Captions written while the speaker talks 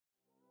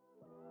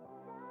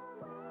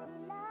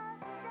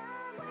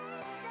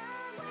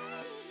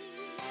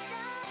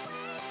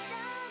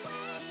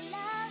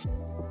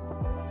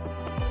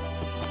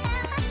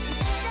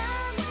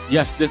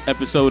Yes, this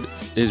episode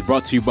is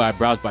brought to you by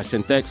Browse by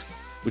Synthex,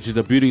 which is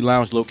a beauty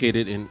lounge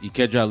located in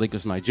Ikeja,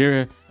 Lagos,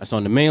 Nigeria. That's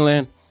on the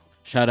mainland.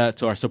 Shout out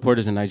to our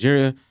supporters in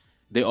Nigeria.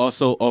 They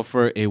also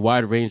offer a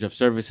wide range of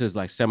services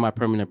like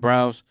semi-permanent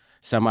brows,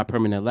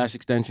 semi-permanent lash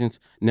extensions,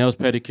 nails,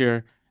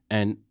 pedicure,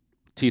 and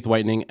teeth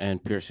whitening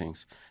and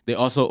piercings. They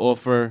also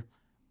offer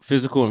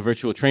physical and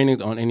virtual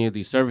trainings on any of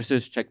these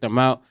services. Check them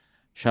out.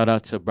 Shout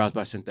out to Browse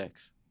by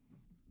Synthex.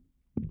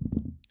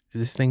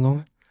 Is this thing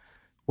on?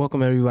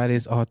 Welcome, everybody.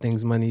 It's All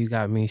Thingz Money. You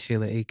got me,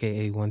 Shayla,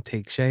 a.k.a. One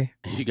Take Shay.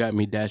 You got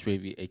me, Dash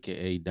Baby,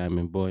 a.k.a.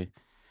 Diamond Boy.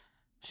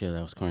 Shit,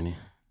 that was corny.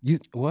 You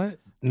what?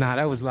 Nah,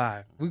 that was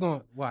live. We're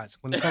going to watch.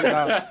 When it comes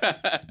out,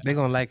 they're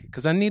going to like it.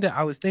 Because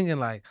I was thinking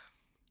like,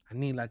 I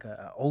need like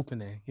a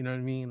opening. You know what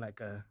I mean?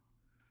 Like a,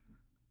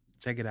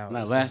 check it out.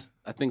 Now, last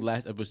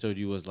episode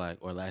you was like,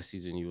 or last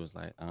season you was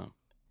like,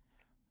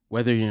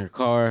 whether you're in your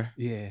car,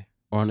 yeah,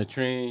 or on the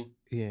train,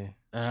 yeah.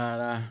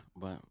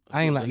 But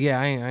I ain't like, yeah,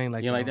 I ain't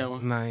like. You that like that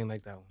one? Nah, I ain't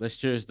like that one. Let's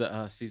cheers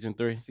to season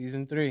 3.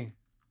 Season 3.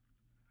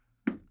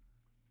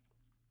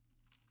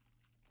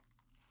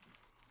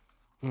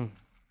 So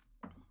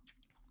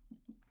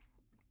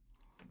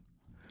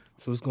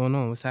what's going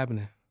on? What's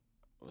happening?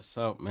 What's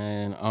up,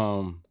 man?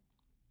 I'm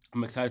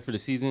excited for the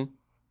season.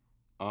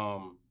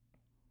 I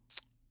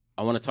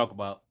want to talk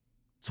about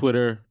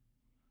Twitter,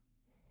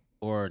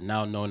 or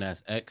now known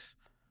as X.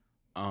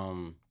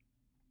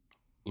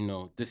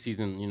 This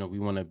season, we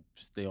want to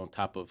stay on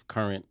top of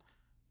current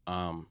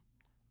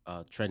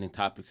trending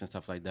topics and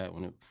stuff like that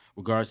when it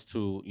regards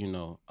to, being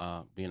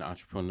an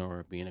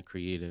entrepreneur, being a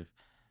creative,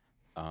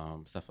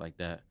 stuff like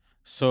that.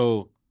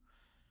 So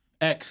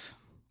X.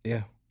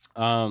 Yeah.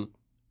 And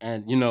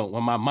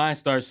when my mind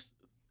starts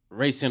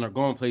racing or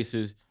going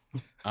places,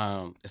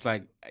 it's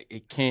like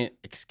it can't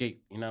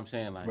escape. You know what I'm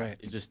saying? Like, right.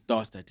 It's just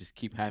thoughts that just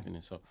keep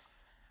happening. So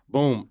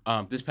boom.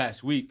 This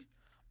past week,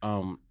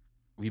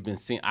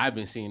 I've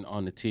been seeing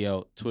on the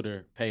TL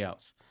Twitter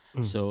payouts,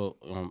 so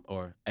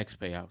or X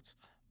payouts.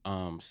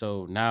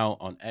 So now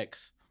on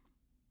X,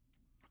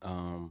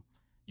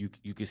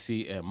 you can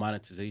see a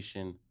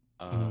monetization,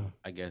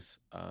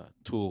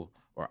 tool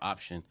or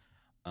option.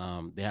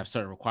 They have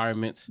certain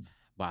requirements,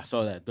 but I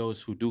saw that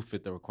those who do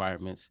fit the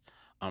requirements,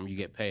 you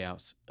get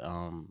payouts.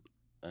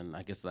 And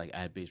I guess like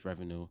ad-based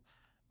revenue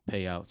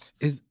payouts.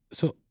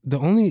 So the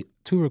only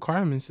 2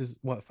 requirements is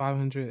what,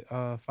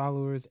 500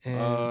 followers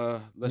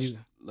and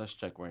let's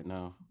check right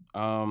now.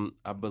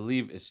 I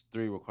believe it's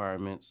 3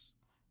 requirements.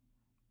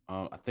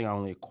 I think I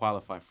only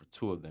qualify for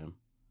 2 of them.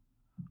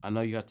 I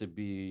know you have to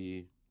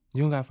be.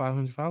 You don't got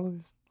 500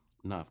 followers?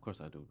 Nah, of course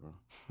I do, bro.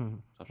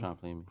 Stop trying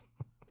to play me.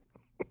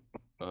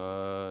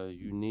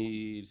 You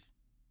need.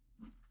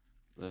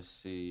 Let's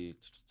see,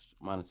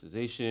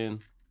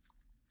 monetization.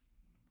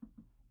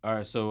 All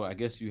right, so I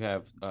guess you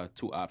have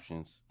 2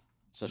 options.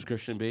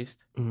 Subscription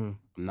based. Mm-hmm.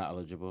 I'm not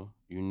eligible.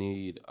 You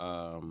need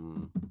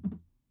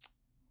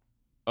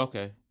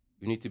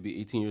you need to be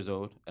 18 years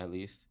old at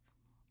least,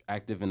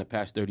 active in the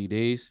past 30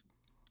 days.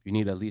 You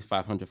need at least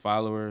 500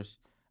 followers,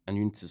 and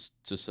you need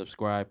to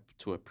subscribe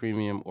to a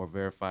premium or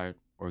verified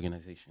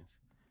organizations.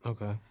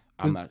 Okay.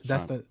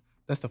 That's the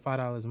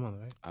 $5 a month,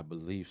 right? I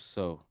believe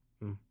so.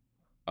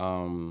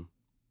 Then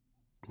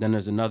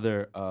there's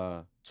another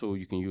tool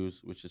you can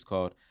use, which is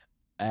called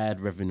Ad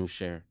Revenue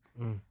Share.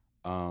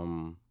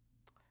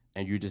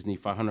 And you just need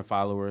 500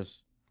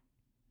 followers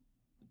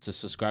to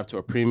subscribe to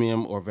a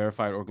premium or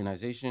verified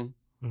organization,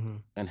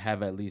 and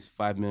have at least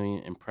 5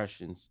 million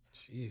impressions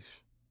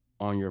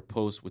on your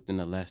post within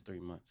the last 3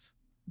 months.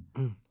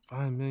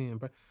 5 million,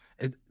 bro.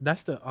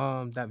 That's the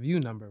that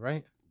view number,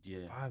 right?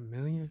 Yeah. 5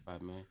 million?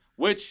 5 million.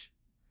 Which,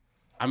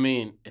 I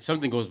mean, if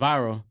something goes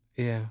viral,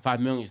 yeah,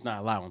 5 million is not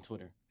a lot on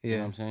Twitter. Yeah. You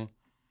know what I'm saying?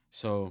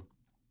 So,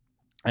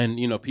 and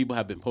people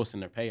have been posting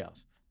their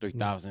payouts,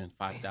 3,000,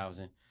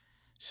 5,000.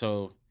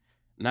 So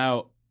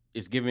now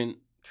it's giving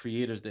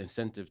creators the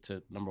incentive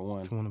to, number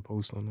one, to want to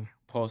post on there.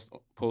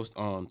 Post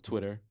on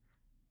Twitter.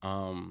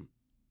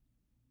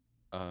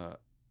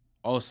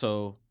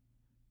 Also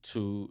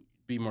to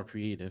be more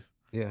creative.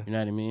 Yeah. You know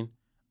what I mean?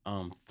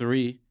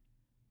 3,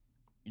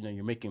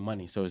 you're making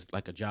money, so it's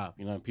like a job.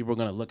 People are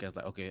gonna look at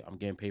like, okay, I'm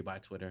getting paid by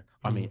Twitter.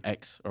 I mean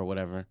X or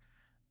whatever,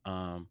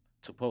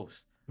 to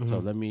post. So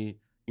let me,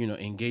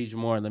 engage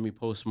more. Let me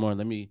post more.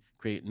 Let me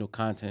create new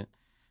content,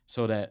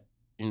 so that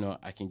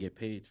I can get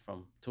paid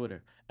from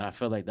Twitter. And I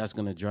feel like that's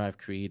gonna drive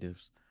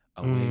creatives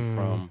away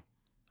from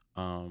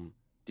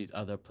these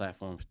other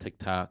platforms,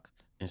 TikTok,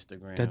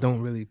 Instagram, that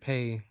don't really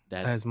pay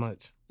as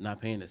much.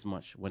 Not paying as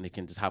much, when they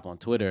can just hop on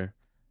Twitter,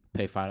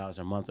 pay $5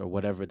 a month or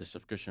whatever the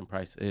subscription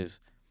price is,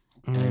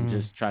 and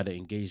just try to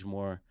engage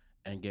more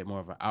and get more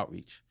of an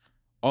outreach.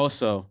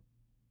 Also,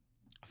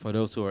 for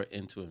those who are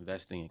into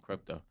investing in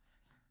crypto,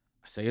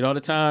 I say it all the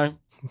time,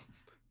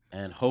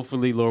 and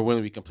hopefully, Lord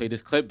willing, we can play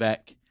this clip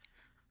back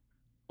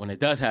when it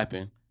does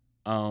happen.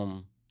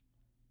 Elon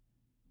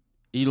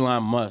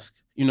Musk,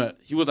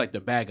 he was like the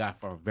bad guy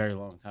for a very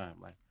long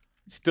time. Like,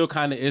 still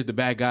kind of is the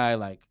bad guy.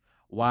 Like,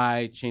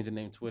 why change the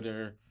name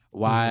Twitter?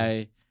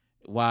 Why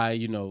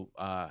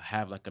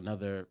have like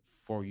another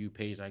For You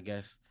page, I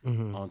guess,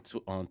 Mm-hmm.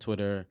 on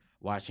Twitter.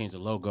 Why change the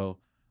logo?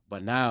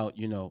 But now,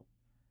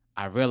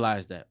 I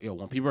realized that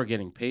when people are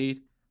getting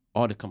paid,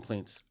 all the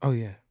complaints Oh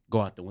yeah.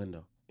 go out the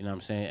window. You know what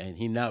I'm saying? And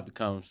he now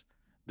becomes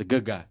the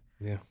good guy.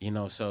 Yeah.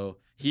 So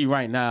he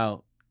right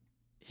now,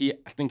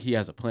 I think he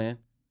has a plan.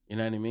 You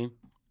know what I mean?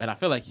 And I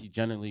feel like he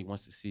genuinely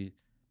wants to see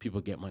people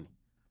get money.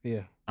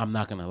 Yeah. I'm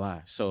not gonna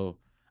lie. So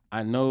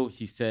I know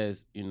he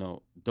says,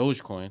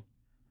 Dogecoin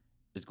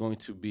is going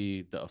to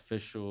be the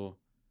official,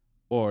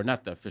 or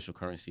not the official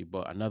currency,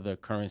 but another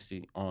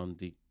currency on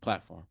the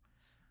platform.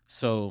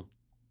 So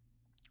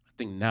I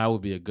think now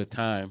would be a good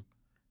time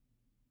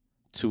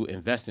to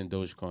invest in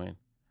Dogecoin,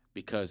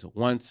 because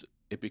once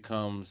it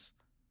becomes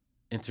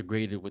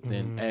integrated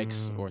within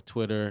X or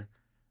Twitter,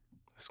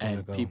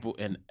 and go. people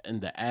and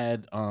the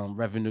ad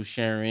revenue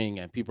sharing,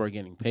 and people are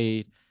getting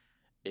paid,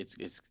 it's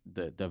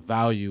the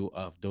value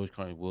of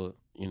Dogecoin will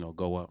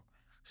go up.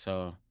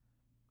 So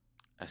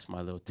that's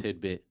my little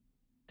tidbit.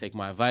 Take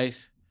my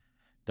advice,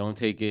 don't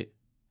take it.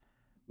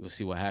 We'll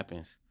see what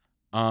happens.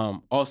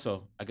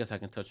 Also, I guess I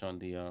can touch on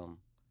the um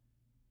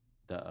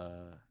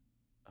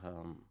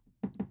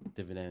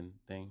dividend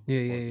thing.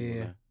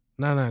 Yeah.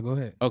 No, go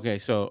ahead. Okay,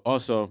 so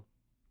also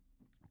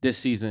this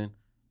season,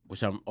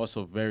 which I'm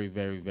also very,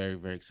 very, very,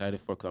 very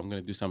excited for, because I'm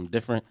gonna do something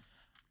different.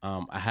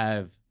 I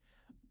have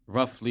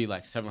roughly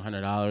like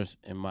 $700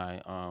 in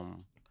my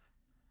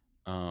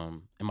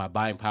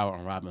buying power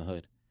on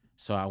Robinhood.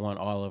 So I want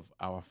all of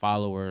our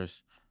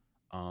followers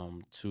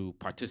to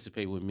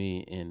participate with me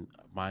in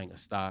buying a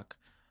stock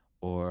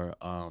or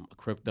a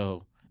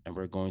crypto, and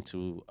we're going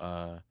to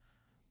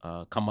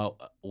come out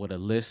with a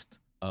list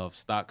of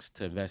stocks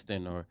to invest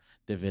in, or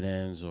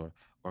dividends, or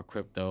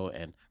crypto,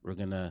 and we're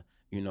gonna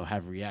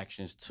have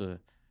reactions to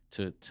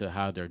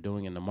how they're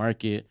doing in the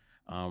market.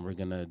 We're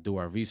gonna do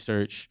our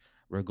research.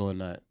 We're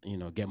gonna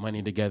get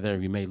money together.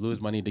 We may lose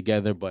money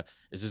together, but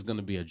it's just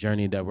gonna be a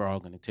journey that we're all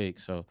gonna take.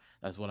 So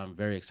that's what I'm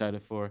very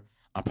excited for.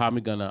 I'm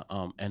probably gonna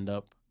end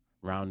up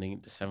rounding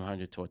the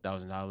 $700 to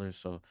 $1,000.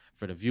 So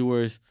for the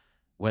viewers,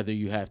 whether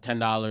you have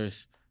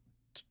 $10,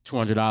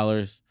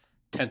 $200,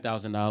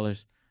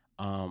 $10,000,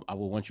 I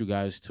would want you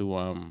guys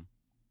to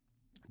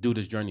do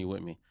this journey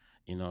with me.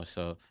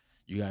 So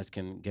you guys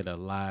can get a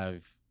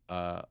live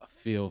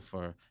feel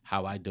for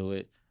how I do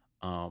it,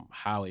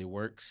 how it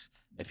works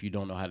if you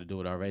don't know how to do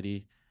it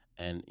already,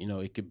 and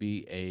it could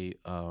be a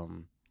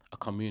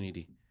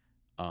community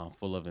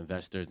full of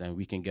investors, and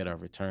we can get our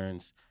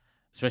returns,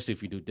 especially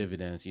if we do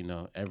dividends.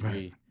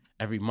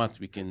 Every month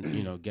we can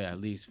get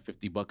at least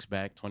 $50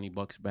 back,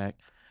 $20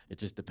 back. It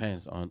just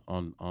depends on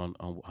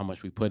how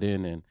much we put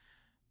in,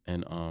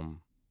 and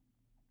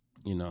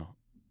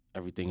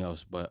everything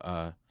else.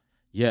 But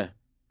yeah,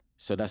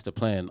 so that's the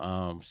plan.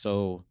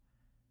 So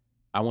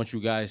I want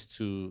you guys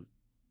to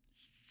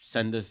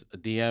send us a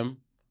DM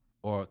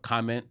or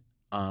comment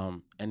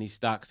any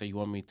stocks that you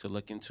want me to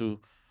look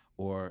into,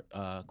 or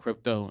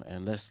crypto,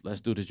 and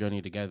let's do this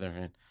journey together.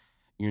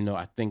 And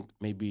I think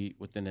maybe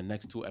within the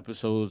next 2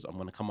 episodes, I'm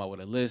gonna come out with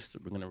a list.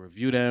 We're gonna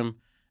review them,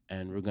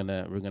 and we're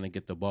gonna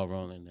get the ball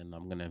rolling. And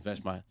I'm gonna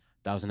invest my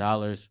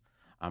 $1,000.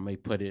 I may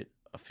put it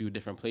a few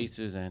different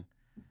places, and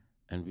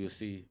we'll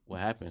see what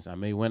happens. I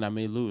may win, I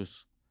may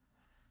lose.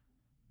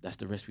 That's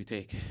the risk we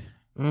take.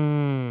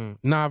 No,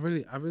 I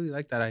really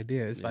like that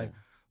idea. It's like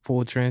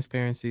full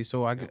transparency.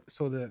 So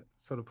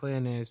the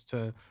plan is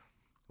to,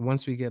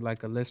 once we get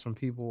like a list from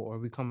people, or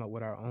we come up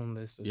with our own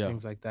list of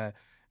things like that,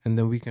 and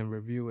then we can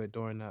review it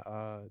during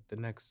the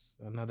next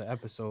another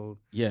episode.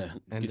 Yeah,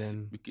 and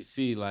then we could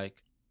see,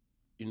 like,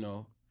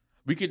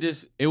 we could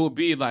just, it would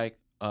be like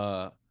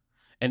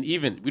and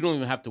even we don't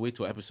even have to wait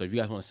till episode. If you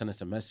guys want to send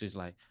us a message,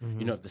 like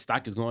if the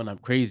stock is going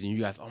up crazy, and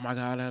you guys, oh my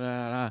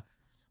god,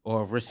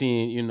 or if we're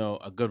seeing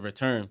a good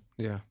return,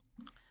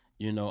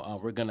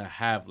 we're gonna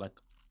have, like,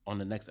 on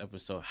the next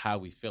episode, how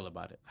we feel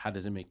about it. How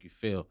does it make you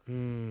feel?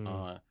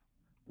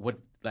 What,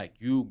 like,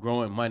 you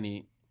growing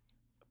money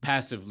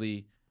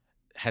passively,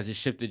 has it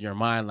shifted your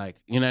mind? Like,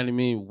 you know what I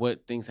mean?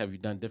 What things have you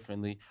done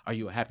differently? Are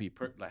you a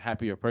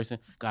happier person?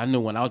 Because I knew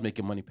when I was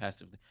making money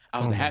passively, I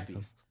was the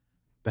happiest.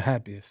 The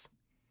happiest.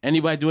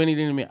 Anybody do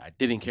anything to me, I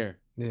didn't care.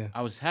 Yeah.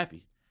 I was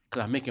happy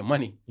because I'm making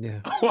money.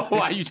 Yeah.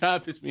 Why you trying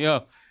to piss me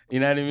off? You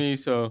know what I mean?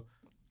 So,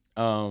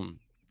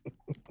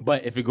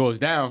 but if it goes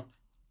down,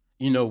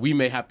 we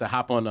may have to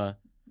hop on a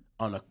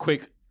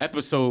quick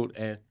episode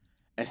and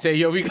say,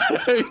 yo, we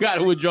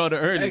gotta withdraw the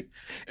earnings.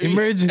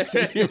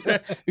 Emergency.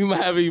 We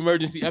might have an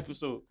emergency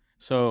episode.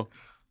 So,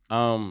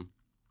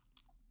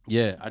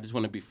 yeah, I just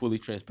want to be fully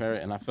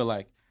transparent, and I feel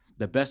like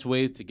the best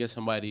way to get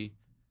somebody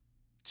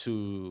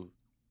to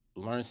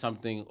learn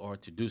something or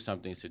to do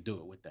something is to do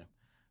it with them.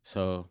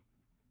 So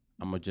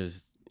I'm gonna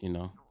just,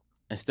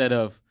 instead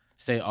of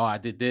saying, oh, I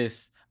did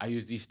this, I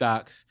use these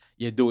stocks,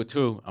 yeah, do it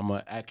too. I'm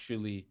gonna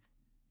actually,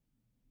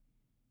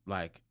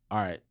 like, all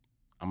right,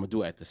 I'm gonna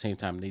do it at the same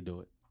time they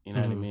do it. You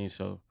know what I mean?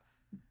 So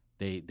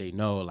they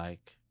know,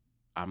 like,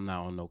 I'm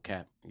not on no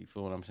cap. You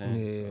feel what I'm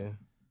saying? Yeah. So,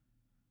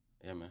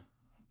 yeah,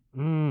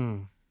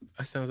 man.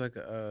 That sounds like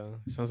a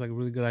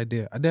really good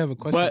idea. I did have a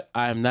question. But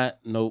I am not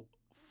no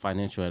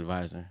financial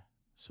advisor.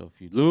 So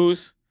if you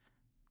lose,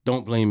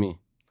 don't blame me.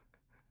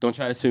 Don't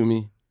try to sue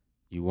me.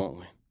 You won't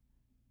win.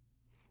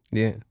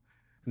 Yeah.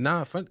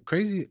 Nah,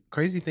 crazy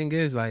thing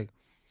is, like,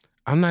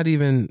 I'm not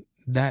even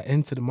that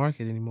into the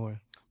market anymore.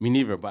 Me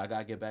neither, but I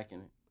gotta get back in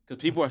it.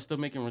 Because people are still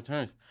making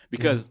returns.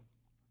 Because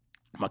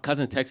my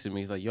cousin texted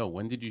me, he's like, yo,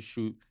 when did you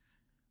shoot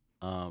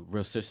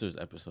Real Sisters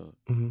episode?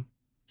 Mm-hmm.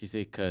 He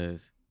said,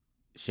 because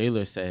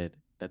Shayla said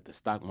that the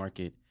stock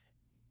market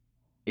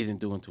isn't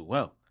doing too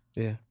well.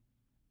 Yeah.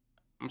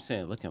 I'm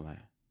saying, looking like,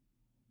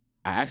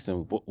 I asked him,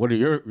 what are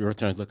your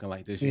returns looking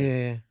like this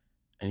year? Yeah.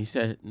 And he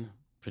said,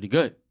 pretty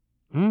good.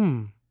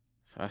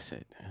 So I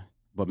said,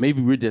 but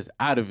maybe we're just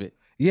out of it.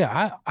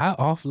 Yeah, I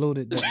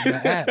offloaded the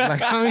app.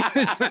 Like,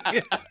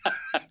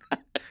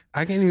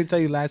 I can't even tell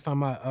you last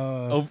time I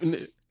opened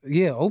it.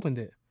 Yeah, opened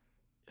it.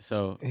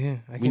 So yeah,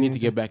 we need to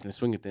get back in the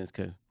swing of things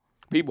because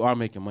people are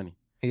making money.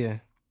 Yeah.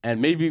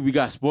 And maybe we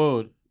got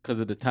spoiled because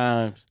of the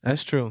times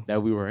that's true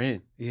that we were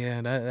in.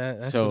 Yeah,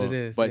 that's what it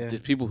is. But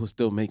there's people who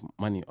still make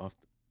money off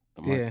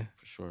the market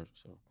for sure.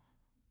 So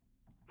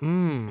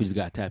we just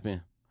gotta tap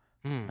in.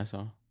 That's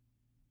all.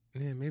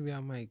 Yeah, maybe I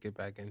might get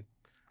back in.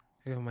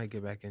 Maybe I might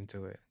get back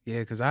into it. Yeah,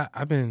 because I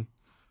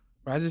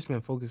just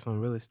been focused on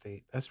real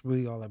estate. That's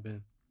really all I've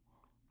been.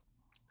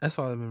 That's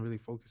all I've been really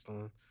focused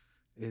on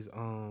is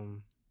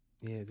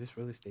just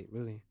real estate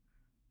really,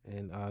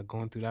 and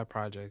going through that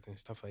project and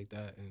stuff like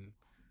that and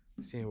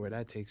seeing where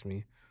that takes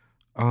me.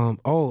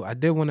 I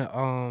did want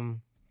to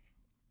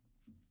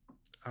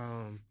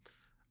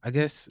I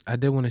guess I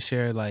did want to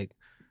share like,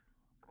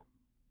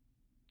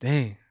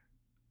 dang.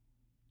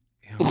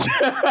 What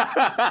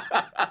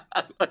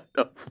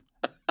the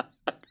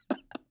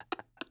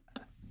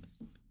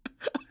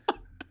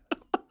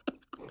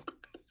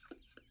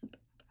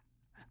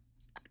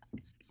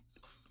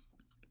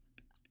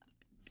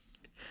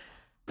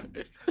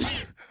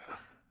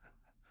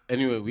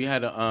Anyway, we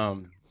had a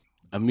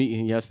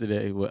meeting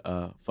yesterday with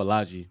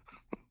Falaji.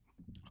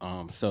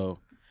 So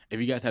if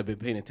you guys have been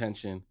paying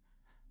attention,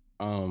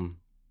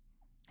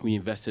 we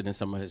invested in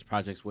some of his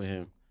projects with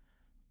him.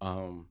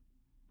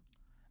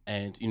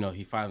 And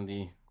he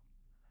finally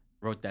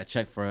wrote that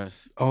check for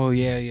us. Oh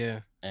yeah.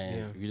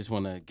 And we just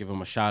want to give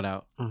him a shout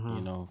out,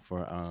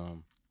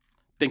 for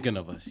thinking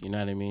of us. You know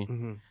what I mean?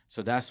 Mm-hmm.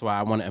 So that's why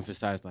I want to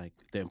emphasize like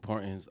the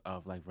importance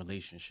of like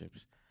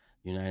relationships.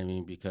 You know what I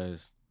mean?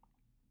 Because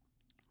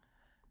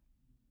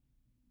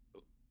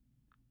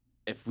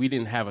if we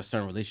didn't have a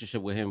certain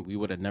relationship with him, we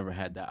would have never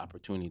had that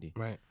opportunity.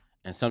 Right.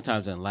 And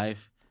sometimes in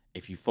life,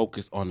 if you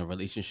focus on the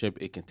relationship,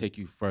 it can take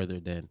you further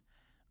than,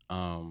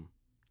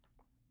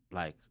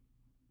 like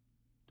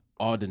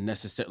all the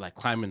necessary, like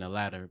climbing the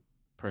ladder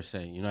per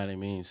se. You know what I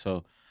mean?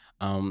 So,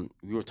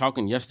 we were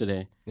talking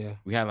yesterday. Yeah.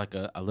 We had like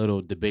a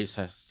little debate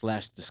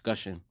slash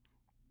discussion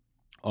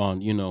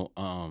on,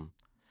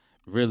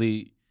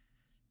 really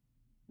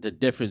the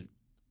difference,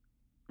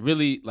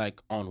 really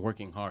like on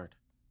working hard.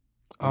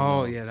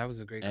 Oh yeah, that was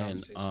a great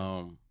conversation.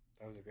 And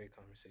that was a great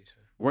conversation.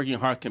 Working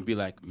hard can be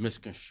like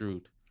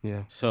misconstrued.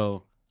 Yeah.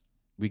 So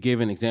we gave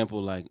an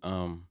example like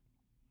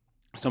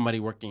somebody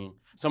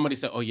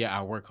said, "Oh yeah,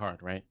 I work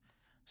hard," right?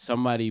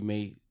 Somebody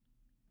may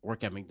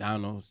work at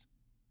McDonald's,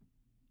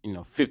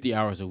 50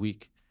 hours a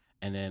week,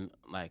 and then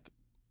like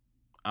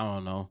I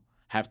don't know,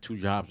 have 2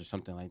 jobs or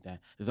something like that.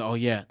 It's like, "Oh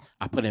yeah,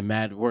 I put in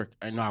mad work.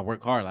 I know I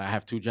work hard. Like, I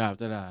have 2 jobs."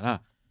 Da da da.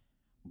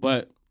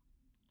 But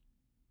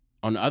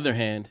on the other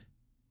hand,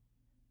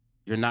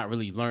 you're not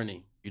really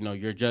learning.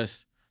 You're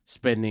just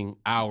spending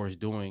hours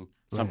doing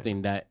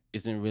something that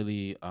isn't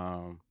really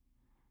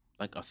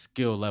like a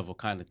skill level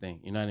kind of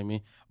thing. You know what I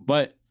mean?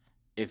 But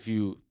if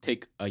you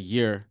take a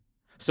year,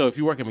 so if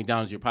you work at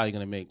McDonald's, you're probably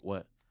gonna make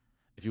what?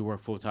 If you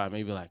work full time,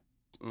 maybe like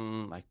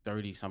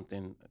 30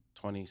 something,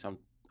 20 some,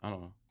 I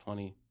don't know,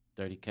 20,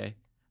 30K a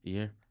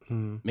year.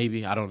 Mm-hmm.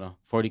 Maybe, I don't know,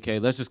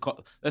 40K. Let's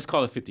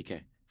call it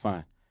 50K.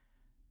 Fine.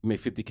 You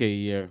make 50K a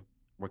year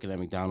working at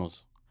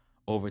McDonald's,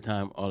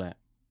 overtime, all that.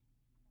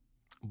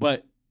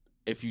 But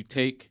if you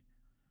take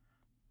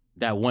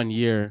that 1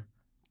 year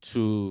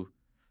to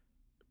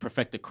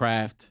perfect the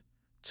craft,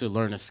 to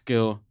learn a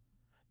skill,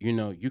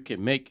 you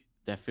can make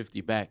that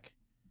 50 back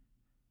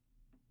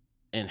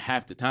in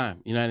half the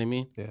time. You know what I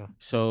mean? Yeah.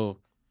 So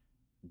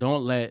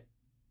don't let,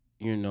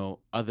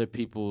 other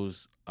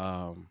people's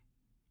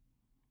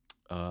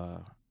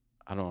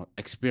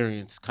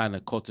experience kind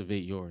of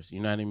cultivate yours.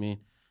 You know what I mean?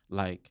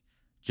 Like,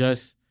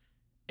 just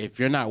if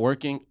you're not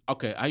working,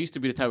 okay, I used to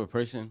be the type of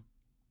person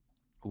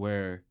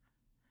where,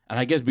 and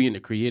I guess being a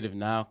creative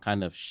now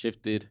kind of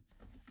shifted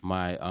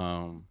my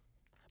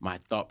my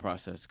thought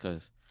process,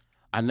 because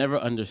I never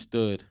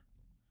understood.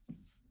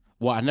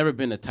 Well, I never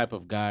been the type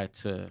of guy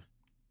to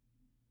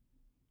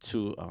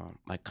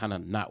like kind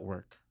of not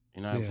work.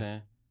 You know what I'm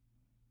saying?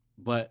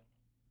 But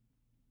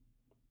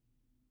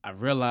I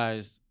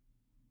realized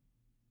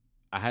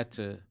I had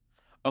to.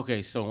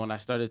 Okay, so when I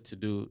started to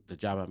do the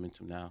job I'm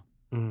into now,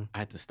 I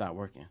had to stop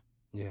working.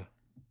 Yeah.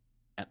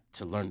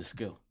 To learn the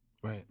skill.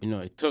 Right. You know,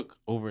 it took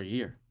over a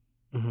year.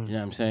 Mm-hmm. You know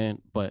what I'm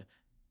saying? But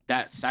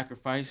that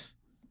sacrifice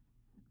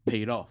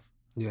paid off.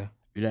 Yeah.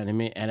 You know what I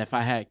mean? And if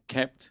I had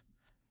kept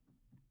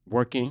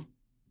working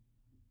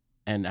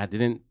and I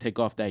didn't take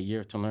off that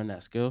year to learn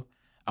that skill,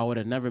 I would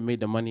have never made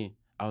the money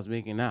I was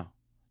making now.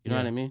 You know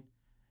what I mean?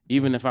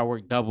 Even if I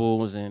worked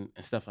doubles and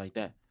stuff like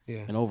that.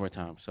 Yeah. And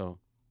overtime. So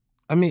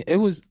I mean, it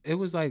was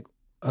like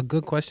a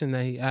good question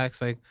that he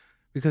asked, like,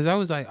 because I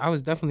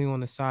was definitely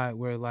on the side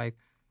where like,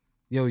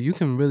 yo, you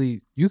can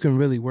really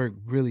work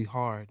really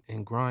hard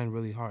and grind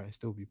really hard and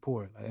still be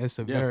poor. Like it's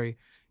a yeah. very,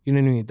 you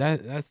know what I mean?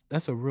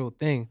 That's a real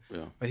thing.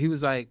 Yeah. But he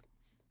was like,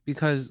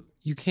 because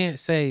you can't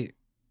say,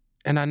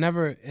 and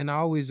I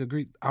always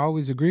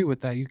agree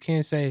with that. You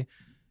can't say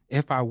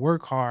if I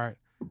work hard,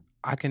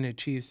 I can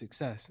achieve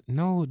success.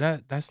 No,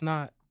 that's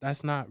not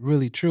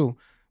really true.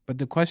 But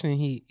the question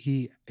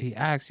he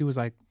asked, he was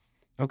like,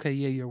 okay,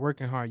 yeah, you're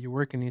working hard. You're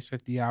working these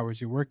 50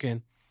 hours. You're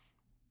working,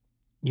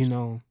 you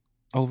know,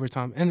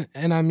 overtime.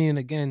 And I mean,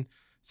 again,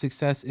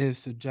 success is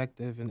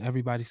subjective and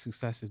everybody's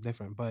success is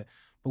different. But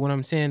what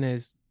I'm saying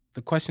is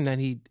the question that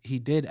he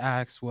did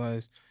ask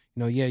was,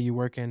 you know, yeah, you're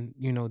working,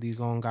 you know, these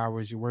long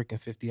hours, you're working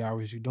 50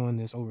 hours, you're doing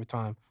this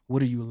overtime.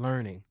 What are you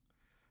learning?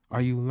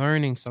 Are you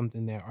learning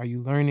something there? Are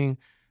you learning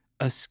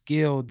a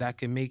skill that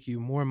can make you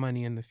more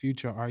money in the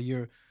future? Are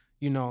you,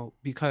 you know,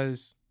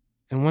 because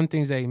and one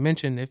things that he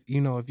mentioned, if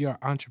you know, if you're an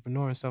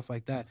entrepreneur and stuff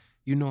like that,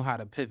 you know how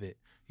to pivot.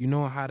 You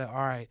know how to, all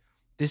right,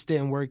 this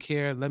didn't work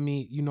here. Let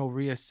me, you know,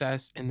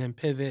 reassess and then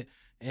pivot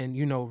and,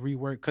 you know,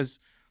 rework. Cause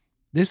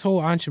this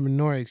whole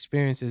entrepreneur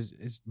experience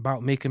is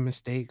about making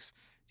mistakes.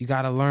 You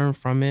gotta learn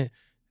from it,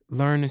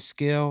 learn a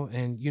skill,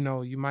 and you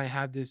know, you might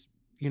have this,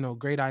 you know,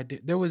 great idea.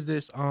 There was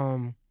this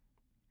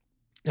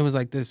it was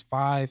like this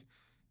 5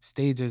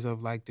 stages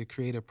of like the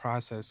creative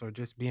process or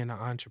just being an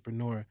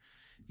entrepreneur.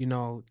 You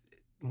know,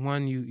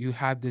 one, you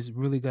have this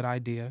really good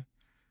idea,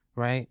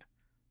 right?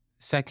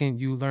 Second,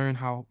 you learn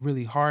how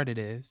really hard it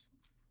is.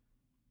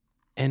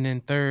 And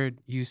then third,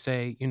 you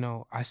say, you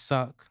know, I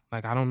suck.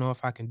 Like I don't know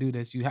if I can do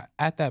this.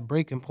 At that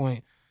breaking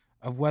point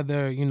of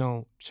whether, you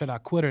know, should I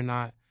quit or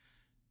not,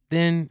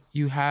 then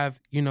you have,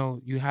 you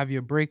know, you have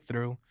your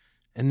breakthrough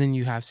and then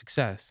you have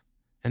success.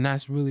 And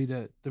that's really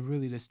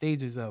the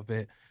stages of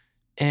it.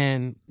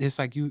 And it's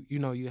like you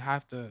know you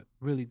have to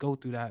really go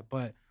through that.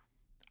 But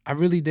I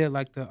really did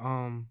like the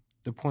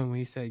point when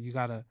he said you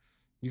gotta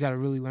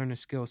really learn a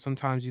skill.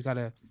 Sometimes you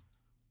gotta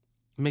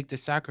make the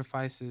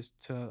sacrifices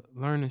to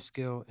learn a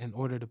skill in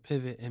order to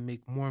pivot and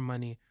make more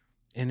money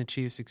and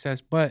achieve success.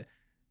 But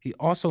he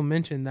also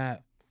mentioned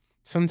that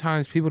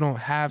sometimes people don't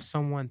have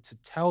someone to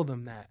tell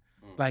them that,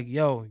 like,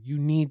 yo, you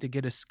need to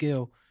get a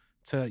skill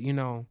to, you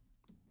know,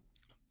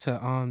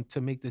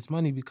 to make this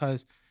money,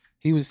 because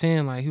he was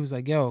saying, like, he was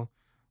like, yo,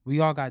 we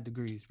all got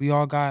degrees, we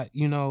all got,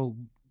 you know,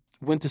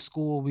 went to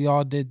school, we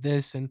all did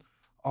this and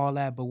all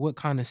that, but what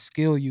kind of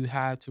skill you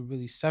have to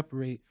really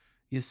separate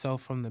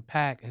yourself from the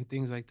pack and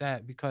things like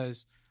that,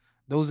 because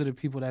those are the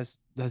people that's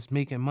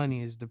making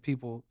money, is the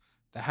people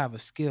that have a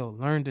skill,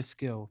 learned a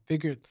skill,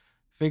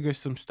 figure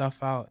some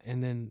stuff out,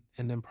 and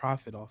then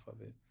profit off of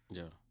it.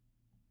 Yeah.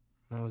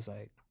 And I was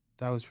like,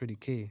 that was pretty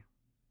key.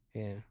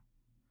 Yeah.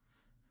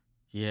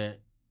 Yeah.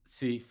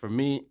 See, for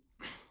me,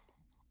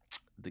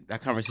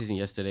 that conversation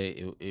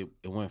yesterday, it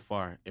went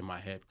far in my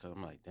head because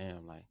I'm like,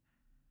 damn, like,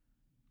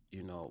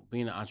 you know,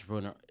 being an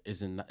entrepreneur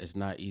is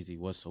not easy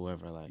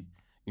whatsoever. Like,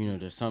 you know,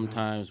 there's some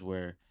times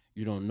where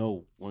you don't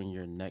know when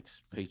your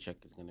next paycheck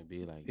is gonna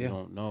be. Like, you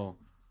don't know,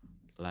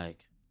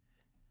 like,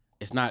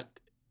 it's not,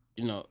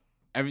 you know,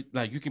 every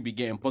like you can be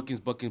getting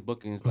bookings,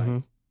 like,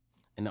 and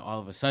then all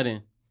of a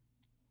sudden,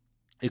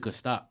 it could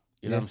stop.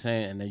 You know what I'm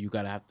saying? And then you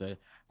gotta have to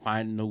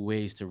find new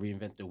ways to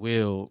reinvent the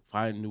wheel,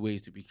 find new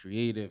ways to be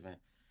creative, and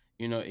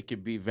you know, it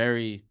could be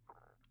very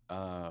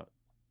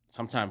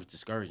sometimes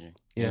discouraging.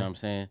 You know what I'm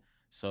saying?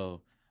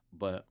 So,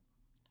 but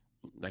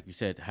like you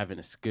said, having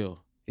a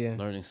skill,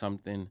 learning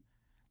something,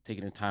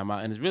 taking the time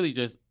out, and it's really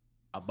just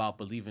about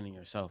believing in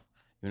yourself.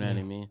 You know what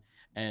I mean?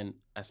 And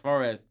as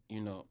far as,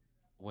 you know,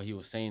 what he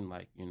was saying,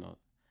 like, you know,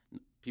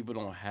 people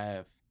don't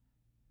have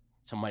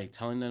somebody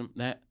telling them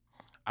that.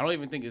 I don't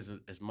even think it's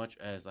as much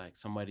as like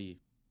somebody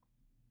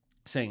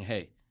saying,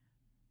 "Hey,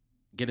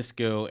 get a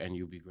skill and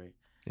you'll be great."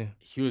 Yeah.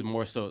 He was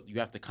more so you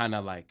have to kind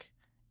of like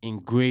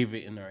engrave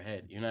it in their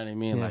head. You know what I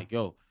mean? Yeah. Like,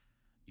 yo,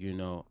 you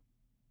know,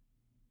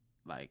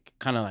 like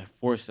kind of like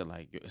force it,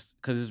 like,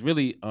 because it's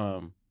really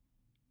how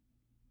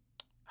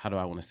do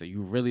I want to say?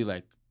 You really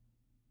like,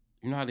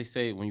 you know how they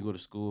say when you go to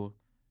school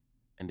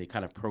and they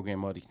kind of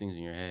program all these things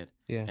in your head,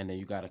 and then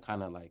you gotta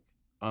kind of like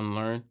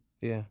unlearn,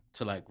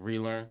 to like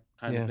relearn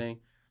kind of thing.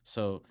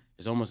 So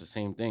it's almost the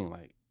same thing.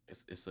 Like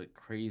it's a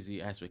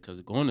crazy aspect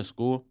because going to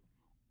school,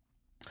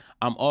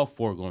 I'm all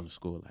for going to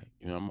school. Like,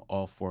 you know, I'm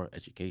all for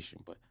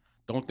education, but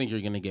don't think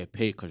you're gonna get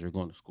paid because you're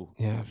going to school.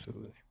 Yeah,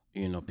 absolutely.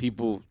 You know,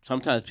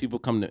 sometimes people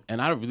come to,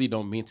 and I really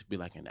don't mean to be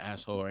like an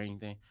asshole or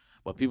anything,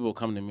 but people will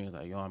come to me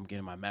like, yo, I'm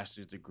getting my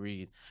master's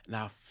degree,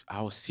 and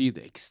I'll see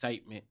the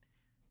excitement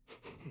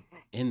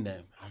in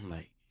them. I'm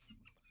like,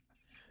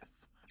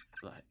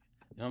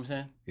 You know what I'm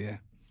saying? Yeah.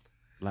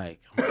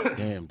 Like,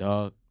 damn,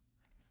 dog.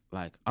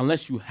 Like,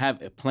 unless you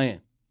have a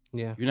plan.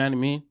 Yeah. You know what I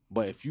mean?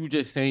 But if you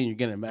just saying you're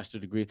getting a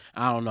master's degree,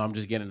 I don't know, I'm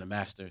just getting a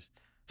master's.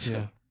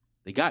 Yeah.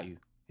 They got you.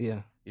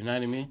 Yeah. You know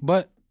what I mean?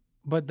 But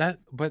that's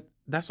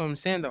what I'm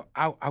saying though.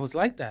 I was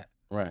like that.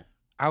 Right.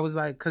 I was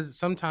like, because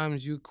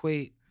sometimes you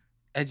equate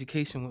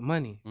education with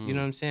money. You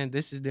know what I'm saying?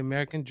 This is the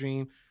American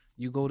dream.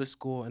 You go to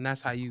school and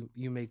that's how you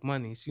make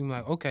money. So you're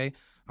like, okay,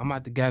 I'm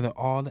about to gather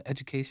all the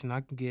education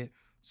I can get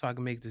so I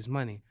can make this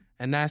money.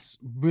 And that's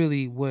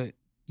really what,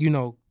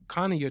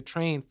 kind of you're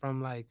trained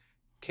from like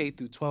K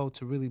through 12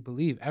 to really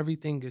believe.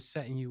 Everything is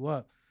setting you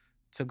up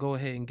to go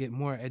ahead and get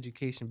more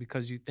education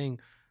because you think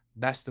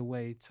that's the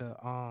way to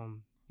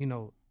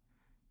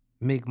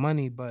make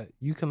money, but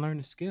you can learn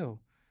a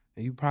skill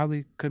and you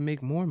probably could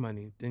make more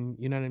money than,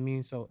 you know what I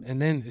mean? So, and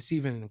then it's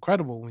even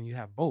incredible when you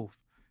have both,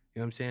 you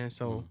know what I'm saying?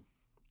 So,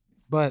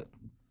 but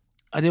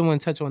I didn't want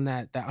to touch on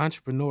that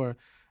entrepreneur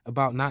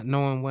about not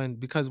knowing when,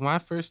 because when I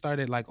first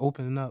started like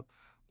opening up,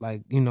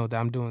 like, that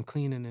I'm doing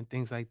cleaning and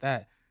things like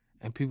that,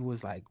 and people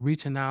was like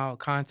reaching out,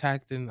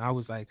 contacting, I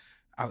was like,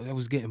 I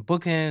was getting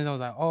bookings. I was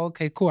like, oh,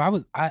 okay, cool.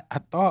 I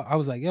thought, I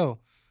was like, yo,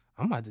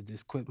 I'm about to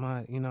just quit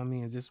my, you know what I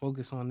mean, and just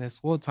focus on this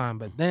full time.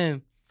 But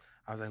then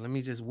I was like, let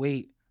me just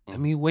wait. Let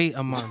me wait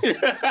a month.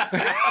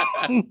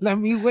 Let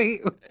me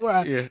wait.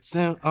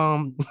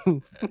 So,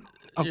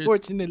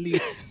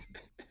 unfortunately,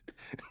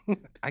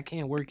 I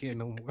can't work here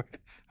no more.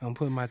 I'm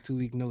putting my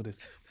 2-week notice.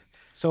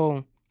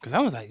 So, because I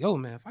was like, yo,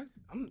 man, if I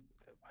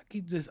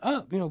keep this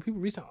up, people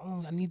reach out,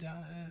 oh, I need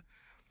to.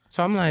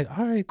 So I'm like,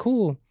 all right,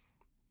 cool.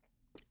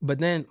 But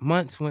then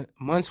months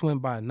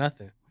went by,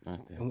 nothing.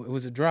 It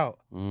was a drought.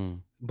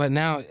 But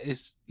now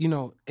it's,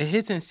 it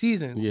hits in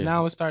season. Yeah.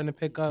 Now it's starting to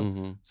pick up.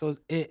 So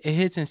it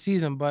hits in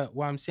season. But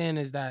what I'm saying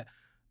is that,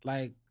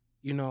 like,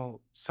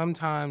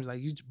 sometimes,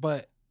 like,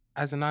 but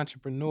as an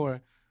entrepreneur,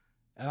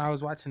 and I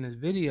was watching this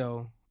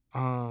video,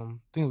 I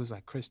think it was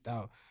like Chris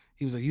Dow.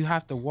 He was like, you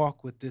have to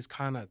walk with this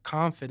kind of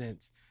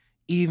confidence,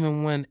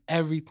 even when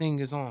everything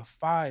is on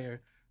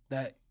fire,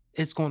 that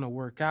it's going to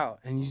work out.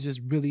 And you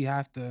just really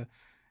have to,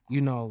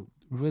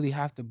 really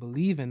have to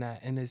believe in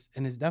that. And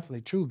it's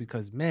definitely true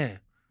because, man,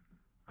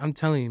 I'm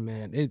telling you,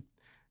 man,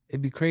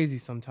 it'd be crazy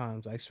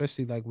sometimes, like,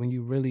 especially like when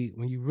you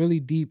really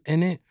deep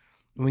in it,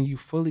 when you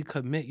fully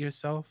commit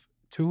yourself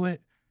to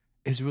it,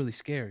 it's really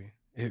scary.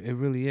 It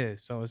really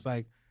is. So it's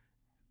like,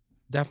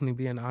 definitely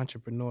being an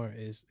entrepreneur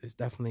is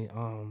definitely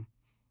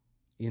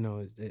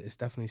it's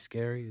definitely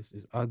scary.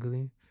 It's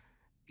ugly.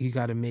 You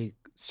got to make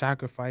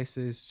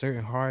sacrifices,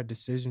 certain hard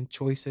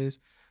choices.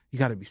 You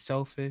got to be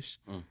selfish.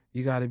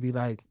 You got to be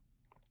like,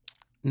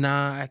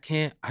 nah, I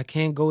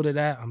can't go to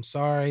that. I'm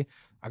sorry.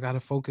 I got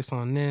to focus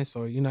on this,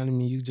 or, you know what I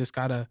mean? You just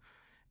got to,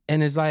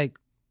 and it's like,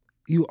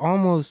 you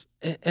almost,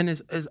 and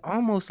it's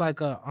almost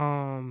like a,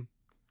 I'm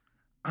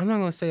not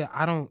going to say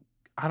I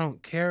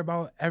don't care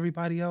about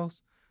everybody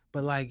else,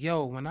 but like,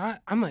 yo, when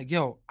I'm like,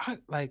 yo, I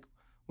like,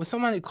 when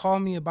somebody call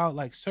me about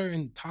like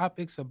certain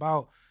topics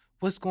about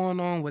what's going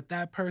on with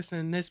that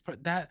person,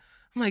 that,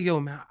 I'm like, yo,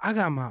 man, I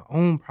got my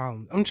own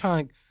problems. I'm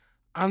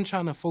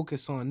trying to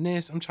focus on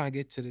this. I'm trying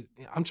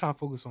to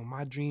focus on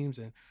my dreams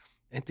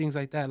and things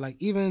like that. Like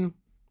even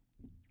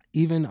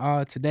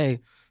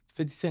today,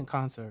 50 Cent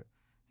concert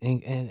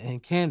in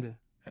Camden.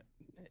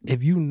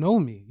 If you know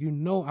me,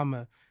 I'm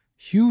a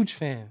huge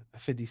fan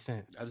of 50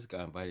 Cent. I just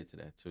got invited to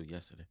that too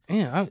yesterday.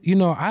 Yeah,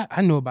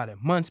 I knew about it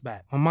months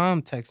back. My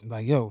mom texted me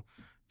like, yo,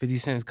 50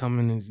 Cent's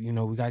coming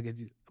and, we gotta get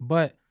these.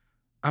 But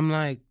I'm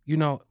like,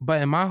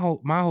 but in my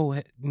whole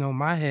head,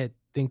 my head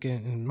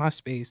thinking in my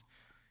space,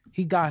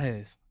 he got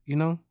his,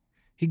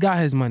 he got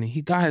his money,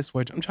 he got his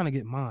fortune. I'm trying to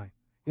get mine.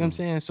 You know what I'm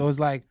saying? So it's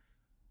like,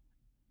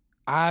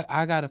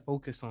 I gotta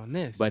focus on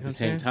this. But at the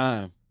same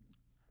time,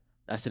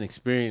 that's an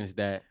experience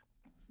that.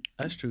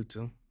 That's true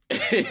too.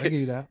 I give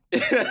you that.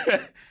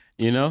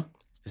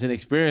 It's an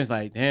experience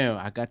like, damn,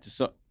 I got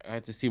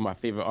to see my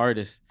favorite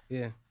artist.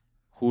 Yeah.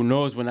 Who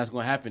knows when that's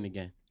gonna happen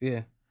again?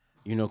 Yeah.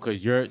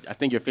 Because I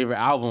think your favorite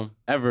album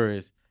ever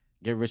is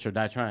Get Rich or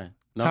Die Trying.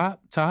 No?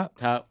 Top.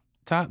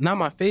 Not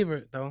my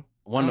favorite though.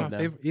 One of them.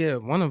 Favorite. Yeah,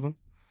 one of them.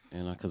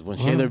 Because when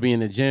Shaler be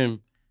in the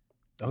gym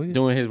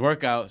doing his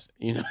workouts,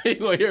 you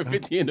gonna hear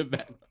 50 in the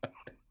back.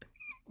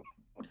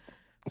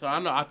 So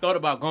I thought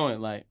about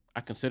going, like,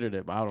 I considered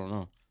it, but I don't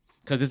know.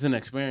 Because it's an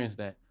experience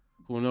that,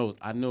 who knows?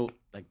 I know,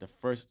 like, the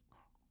first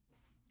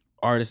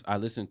artist I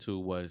listened to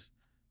was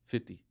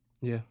 50.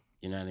 Yeah.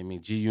 You know what I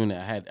mean? G-Unit,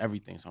 I had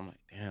everything. So I'm like,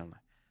 damn,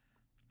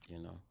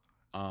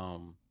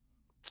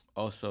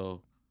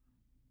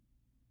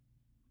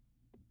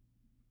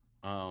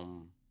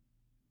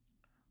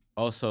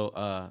 Also,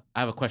 I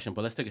have a question,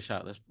 but let's take a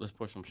shot. Let's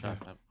pour some shots.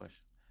 I have a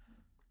question.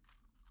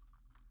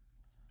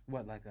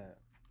 What,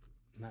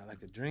 not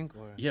like a drink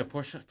or? Yeah,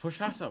 pour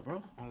shots up,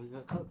 bro. Oh, you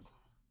got cups.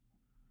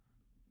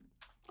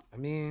 I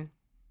mean,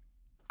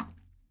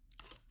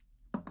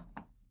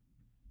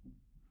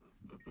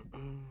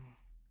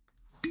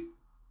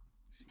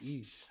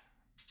 sheesh.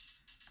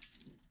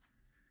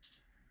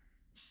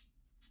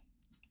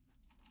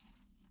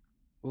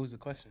 What was the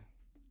question?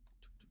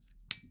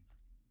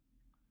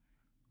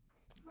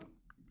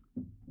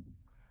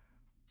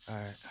 All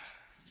right.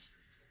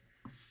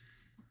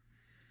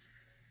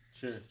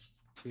 Cheers.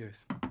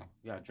 Cheers.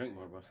 You gotta drink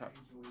more, bro. Stop.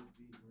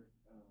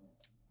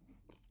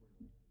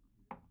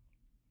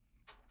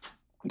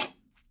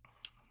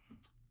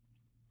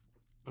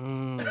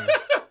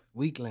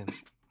 Weakling.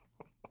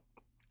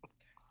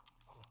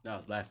 I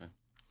was laughing.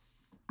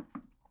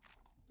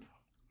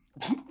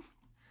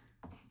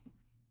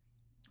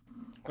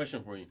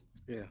 Question for you.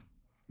 Yeah.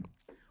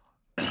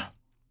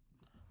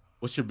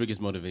 What's your biggest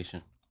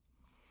motivation?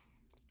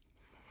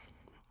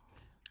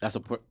 That's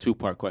a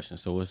two-part question.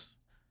 So what's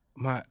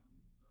my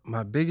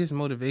biggest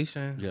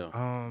motivation?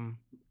 Yeah.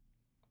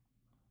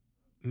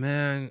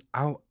 Man,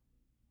 I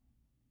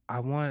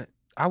want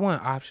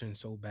options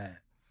so bad.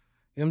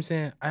 You know what I'm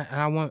saying?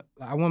 I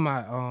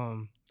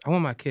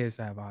want my kids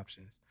to have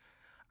options.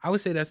 I would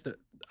say that's the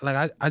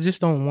like I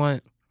just don't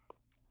want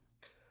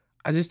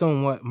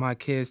my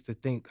kids to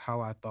think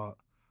how I thought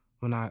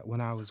when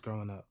I was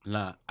growing up.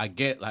 Nah, I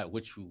get like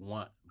what you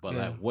want, but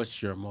Yeah. like,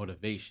 what's your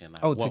motivation?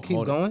 Like, Oh, to what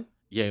keep going?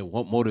 Yeah,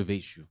 what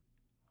motivates you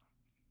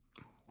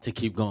to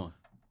keep going,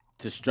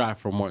 to strive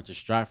for more, to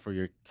strive for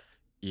your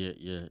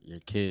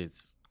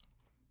kids?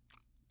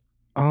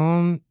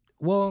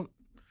 Well,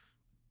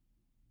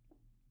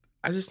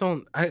 I just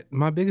don't.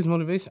 My biggest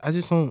motivation.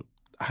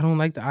 I don't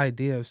like the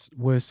idea of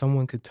where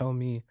someone could tell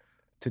me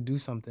to do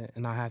something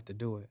and I have to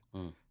do it.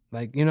 Mm.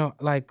 Like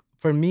like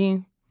for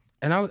me,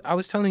 and I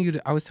was telling you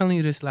I was telling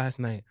you this last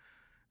night,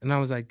 and I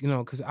was like,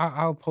 because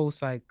I'll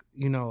post like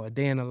a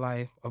day in the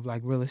life of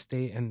like real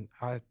estate, and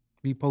I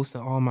be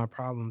posting all my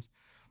problems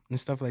and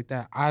stuff like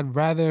that. I'd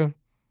rather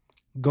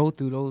go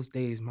through those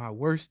days, my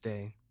worst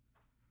day,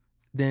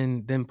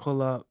 than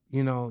pull up,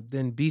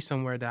 than be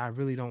somewhere that I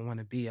really don't want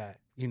to be at,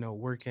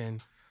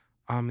 working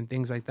and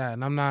things like that.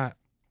 And I'm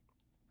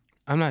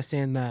not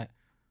saying that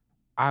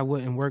I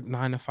wouldn't work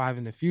 9 to 5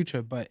 in the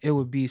future, but it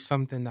would be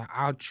something that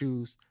I'll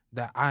choose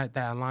that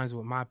aligns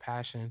with my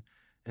passion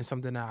and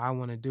something that I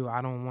want to do.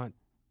 I don't want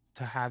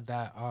to have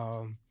that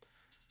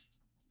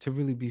to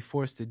really be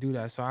forced to do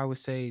that. So I would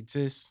say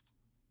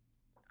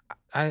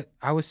I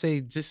would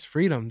say just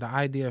freedom, the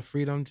idea of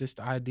freedom, just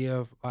the idea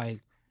of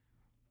like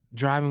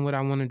driving what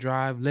I want to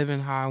drive, living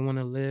how I want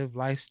to live,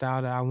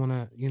 lifestyle that I want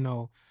to,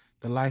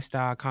 the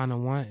lifestyle I kind of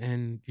want,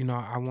 and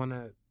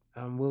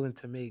I'm willing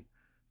to make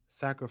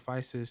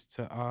sacrifices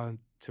to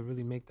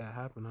really make that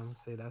happen. I would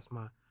say that's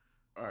my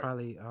All right.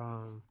 probably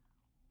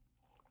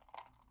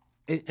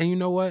and you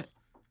know what?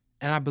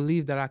 And I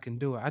believe that I can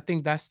do it. I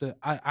think that's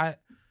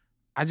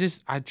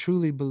I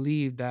truly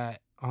believe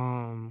that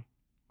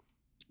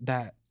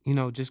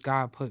just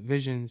God put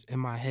visions in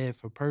my head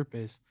for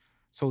purpose.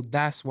 So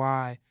that's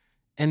why,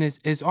 and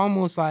it's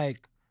almost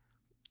like,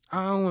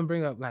 I don't want to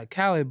bring up like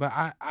Khaled, but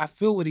I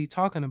feel what he's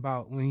talking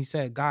about when he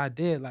said God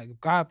did. Like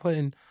God put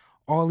in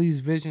all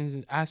these visions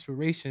and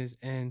aspirations,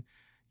 and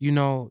you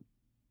know,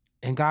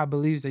 and God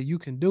believes that you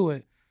can do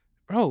it,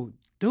 bro.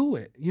 Do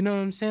it. You know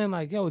what I'm saying?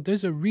 Like, yo,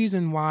 there's a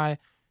reason why.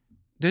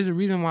 There's a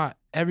reason why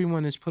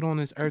everyone is put on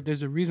this earth.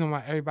 There's a reason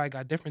why everybody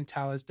got different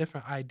talents,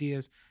 different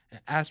ideas,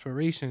 and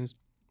aspirations.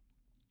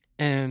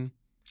 And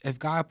if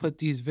God put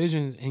these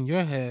visions in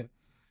your head,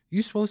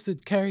 you're supposed to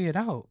carry it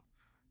out.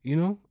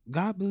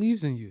 God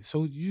believes in you.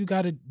 So you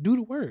got to do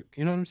the work.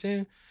 You know what I'm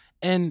saying?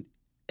 And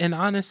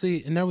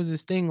honestly, and there was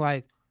this thing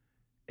like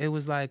it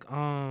was like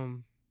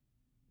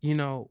you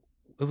know,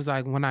 it was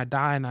like when I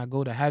die and I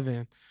go to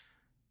heaven,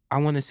 I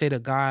want to say to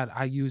God,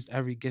 I used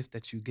every gift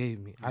that you gave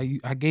me.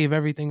 I gave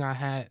everything I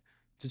had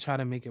to try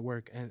to make it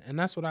work. And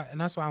that's what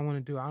I want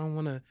to do. I don't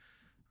want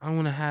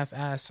to half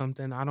ass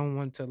something. I don't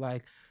want to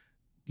like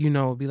be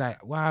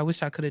like, wow, I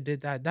wish I could have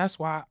did that. That's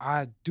why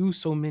I do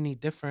so many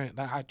different,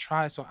 like I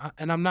try.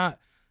 And I'm not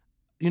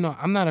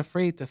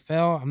afraid to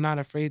fail. I'm not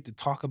afraid to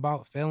talk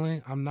about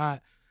failing. I'm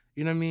not,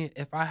 you know what I mean?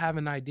 If I have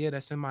an idea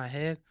that's in my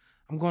head,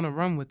 I'm going to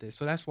run with it.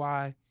 So that's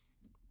why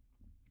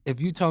if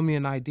you tell me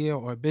an idea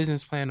or a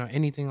business plan or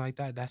anything like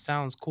that, that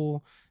sounds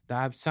cool, that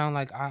I sound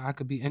like I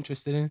could be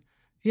interested in,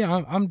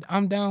 yeah,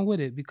 I'm down with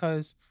it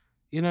because,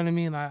 you know what I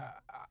mean?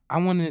 I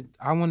want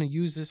to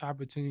use this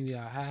opportunity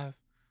I have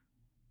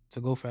to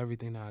go for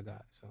everything that I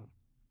got. So,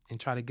 and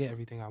try to get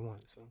everything I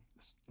want. So,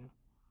 yeah.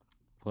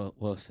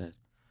 Well said.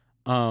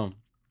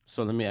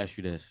 So let me ask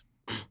you this: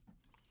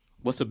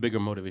 what's a bigger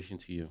motivation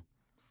to you?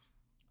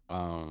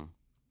 Um,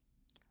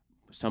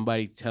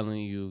 somebody telling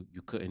you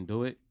couldn't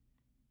do it,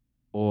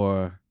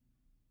 or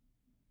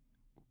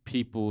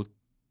people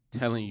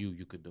telling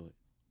you could do it?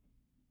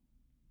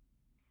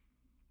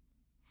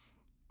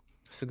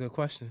 That's a good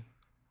question.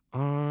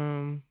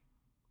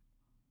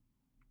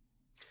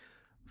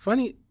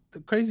 Funny, the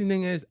crazy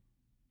thing is,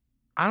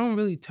 I don't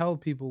really tell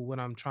people what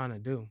I'm trying to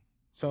do.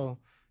 So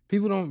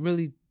people don't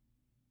really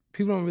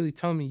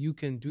tell me you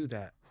can do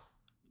that.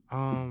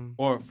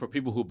 Or for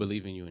people who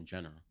believe in you in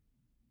general.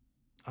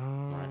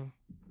 Right.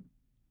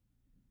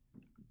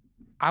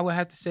 I would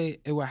have to say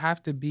it would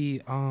have to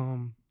be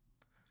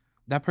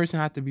that person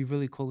had to be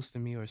really close to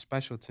me or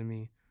special to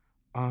me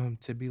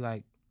to be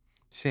like,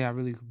 say I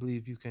really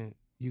believe you can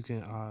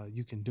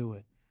do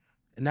it.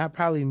 And that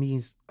probably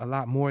means a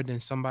lot more than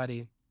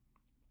somebody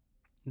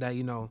that,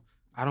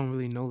 I don't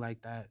really know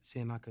like that,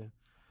 saying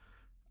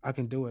I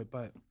can do it.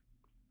 But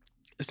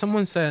if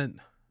someone said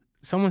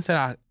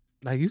I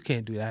like you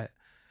can't do that.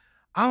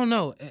 I don't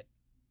know.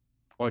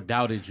 Or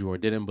doubted you, or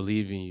didn't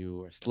believe in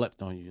you, or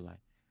slept on you, like.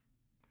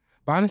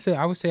 But honestly,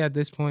 I would say at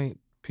this point,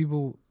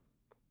 people,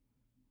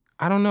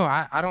 I don't know.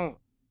 I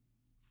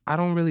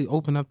don't really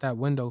open up that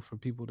window for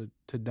people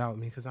to doubt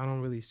me, because I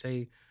don't really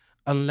say,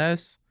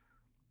 unless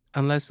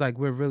like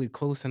we're really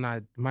close and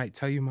I might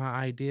tell you my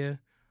idea.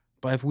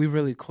 But if we're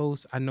really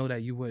close, I know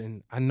that you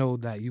wouldn't. I know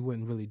that you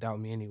wouldn't really doubt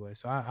me anyway.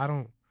 So I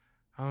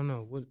don't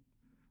know.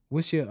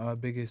 What's your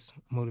biggest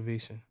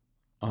motivation?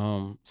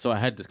 So I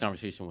had this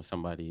conversation with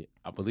somebody.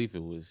 I believe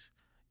it was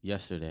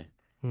yesterday.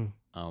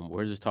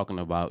 We're just talking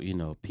about,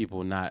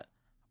 people not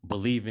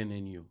believing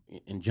in you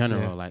in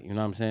general, Yeah. like, you know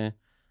what I'm saying?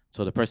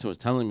 So the person was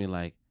telling me,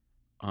 like,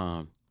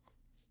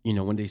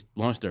 when they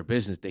launch their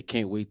business, they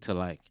can't wait to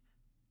like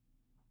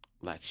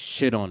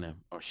shit on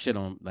them or shit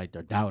on like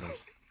their doubters.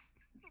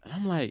 And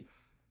I'm like,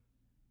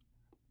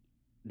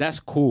 that's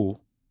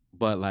cool,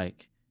 but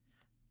like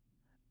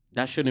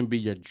that shouldn't be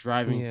your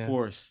driving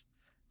force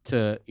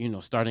to,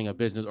 starting a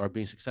business or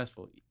being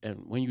successful. And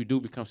when you do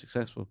become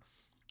successful,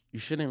 you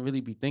shouldn't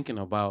really be thinking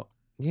about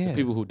the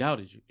people who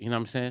doubted you. You know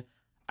what I'm saying?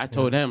 I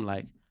told them,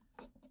 like,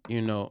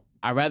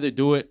 I'd rather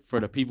do it for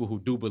the people who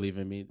do believe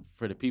in me,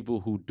 for the people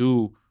who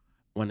do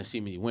want to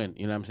see me win.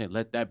 You know what I'm saying?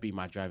 Let that be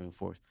my driving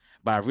force.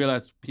 But I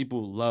realized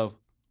people love,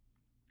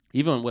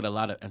 even with a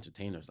lot of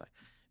entertainers, like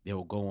they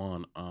will go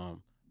on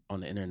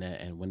the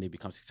internet, and when they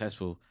become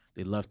successful,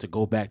 they love to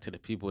go back to the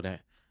people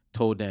that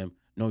told them,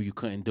 no, you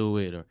couldn't do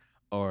it,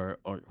 or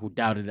who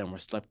doubted them or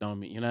slept on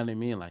me. You know what I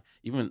mean? Like,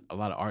 even a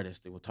lot of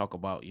artists, they will talk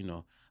about,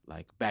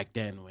 like back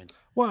then when,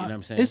 you know what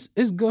I'm saying?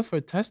 It's good for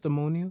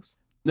testimonials.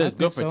 It's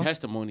good for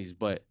testimonies,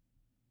 but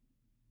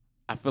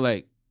I feel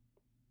like,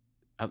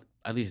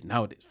 at least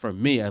nowadays, for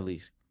me at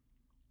least,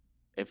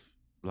 if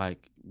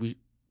like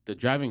the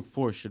driving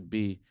force should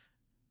be,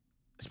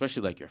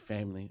 especially like your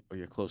family or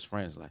your close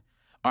friends, like,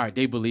 all right,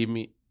 they believe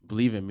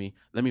in me,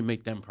 let me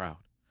make them proud.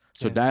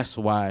 So that's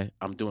why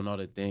I'm doing all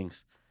the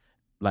things,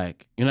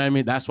 like, you know what I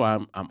mean? That's why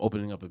I'm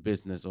opening up a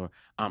business, or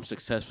I'm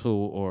successful,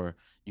 or,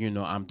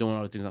 I'm doing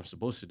all the things I'm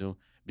supposed to do,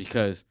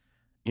 because,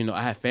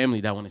 I have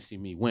family that want to see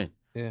me win.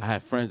 Yeah. I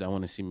have friends that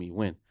want to see me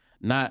win.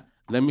 Not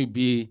let me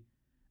be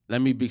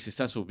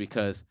successful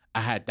because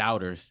I had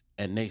doubters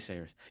and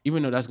naysayers,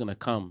 even though that's gonna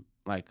come,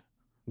 like,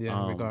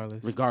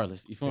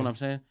 regardless. You feel what I'm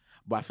saying?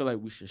 But I feel like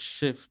we should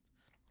shift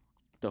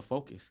the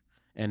focus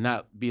and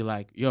not be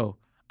like, yo,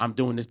 I'm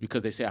doing this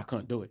because they say I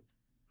couldn't do it.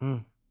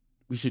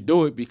 We should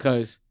do it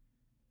because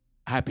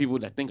I have people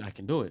that think I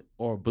can do it,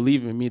 or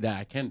believe in me that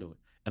I can do it,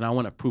 and I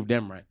want to prove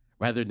them right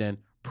rather than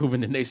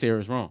proving the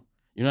naysayers wrong.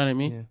 You know what I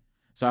mean? Yeah.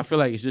 So I feel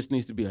like it just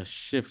needs to be a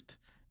shift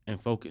in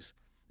focus,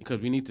 because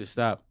we need to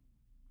stop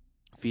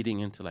feeding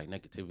into like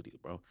negativity,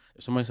 bro.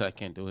 If somebody said I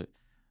can't do it,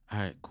 all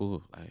right,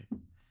 cool. Like,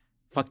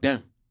 fuck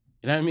them.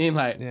 You know what I mean?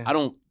 Like, I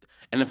don't.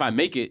 And if I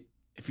make it,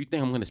 if you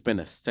think I'm gonna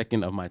spend a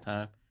second of my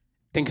time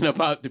thinking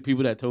about the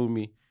people that told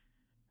me,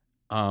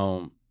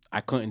 I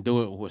couldn't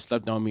do it, or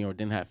slept on me, or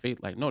didn't have faith,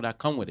 like, no, that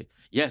come with it.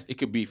 Yes, it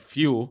could be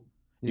fuel.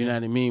 You know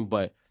what I mean?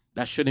 But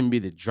that shouldn't be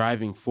the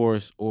driving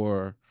force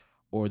or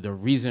the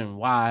reason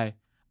why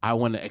I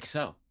want to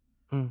excel.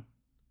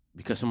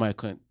 Because somebody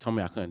couldn't tell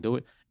me I couldn't do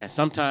it. And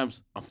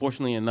sometimes,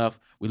 unfortunately enough,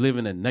 we live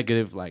in a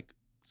negative like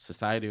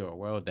society or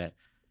world that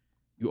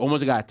you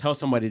almost gotta tell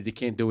somebody they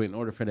can't do it in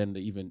order for them to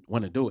even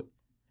want to do it.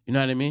 You know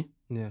what I mean?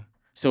 Yeah.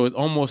 So it's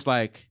almost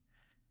like,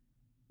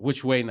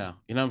 which way now?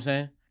 You know what I'm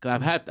saying?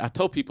 Because I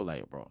told people,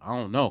 like, bro, I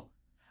don't know,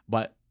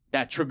 but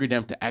that triggered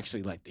them to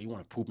actually, like, they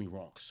want to prove me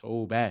wrong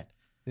so bad.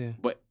 Yeah.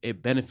 But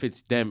it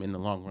benefits them in the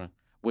long run,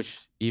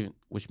 which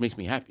makes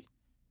me happy.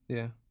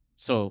 Yeah.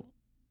 So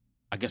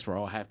I guess we're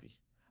all happy.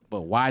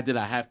 But why did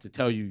I have to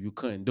tell you you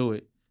couldn't do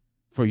it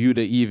for you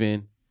to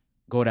even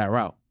go that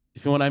route?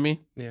 You feel what I mean?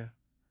 Yeah.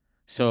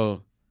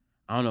 So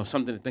I don't know,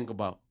 something to think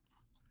about.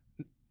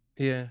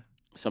 Yeah.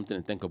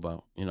 Something to think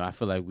about. I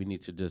feel like we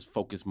need to just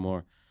focus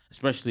more,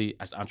 especially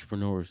as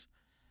entrepreneurs,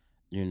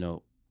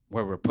 where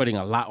we're putting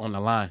a lot on the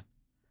line,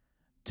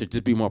 to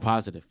just be more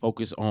positive.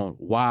 Focus on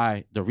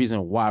the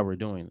reason why we're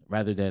doing it,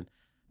 rather than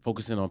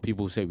focusing on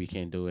people who say we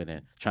can't do it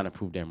and trying to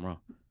prove them wrong.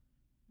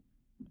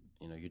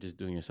 You're just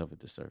doing yourself a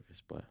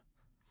disservice. But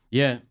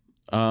yeah,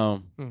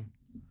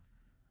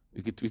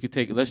 we could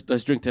take it.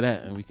 Let's drink to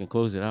that and we can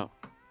close it out.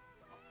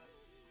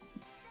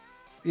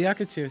 Yeah, I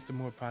could cheers to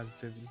more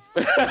positivity.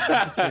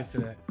 Cheers to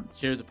that.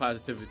 Cheers to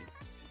positivity.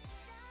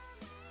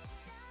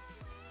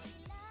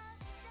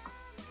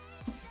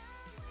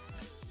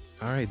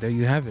 All right, there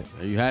you have it.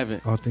 There you have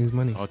it. All Thingz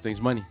Money. All Thingz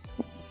Money.